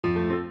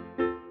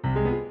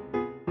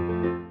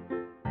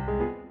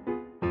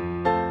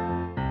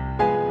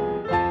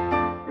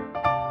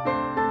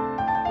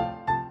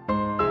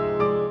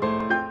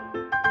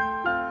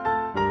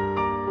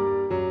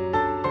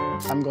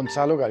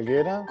Gonzaalo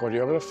Galguera,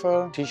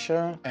 choreographer,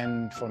 teacher,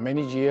 and for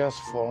many years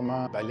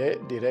former ballet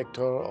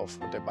director of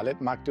the Ballet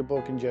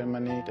Magdeburg in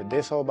Germany, the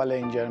Dessau Ballet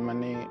in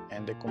Germany,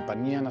 and the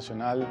Compañía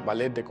Nacional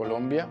Ballet de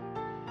Colombia.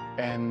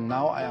 And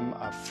now I am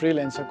a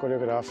freelancer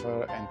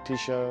choreographer and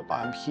teacher.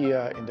 I'm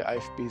here in the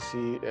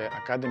IFBC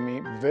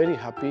Academy, very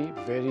happy,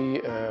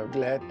 very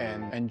glad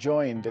and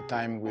enjoying the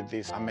time with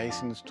these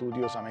amazing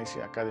studios,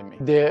 amazing academy.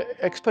 The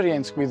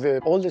experience with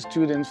all the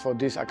students for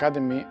this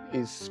academy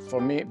is for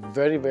me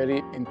very,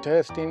 very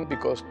interesting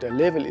because the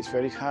level is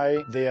very high.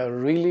 They are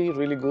really,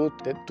 really good.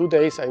 The 2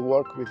 days I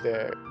worked with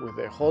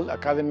the whole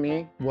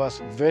academy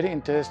was very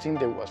interesting.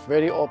 They was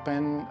very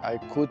open. I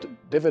could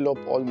develop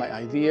all my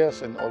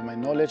ideas and all my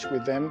knowledge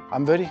with them.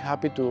 I'm very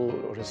happy to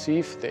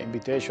receive the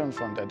invitation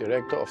from the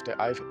director of the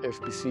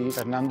IFBC,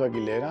 Fernando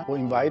Aguilera, who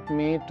invited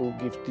me to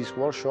give these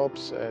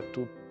workshops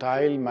to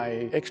tell my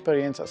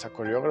experience as a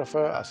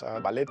choreographer, as a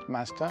ballet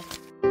master.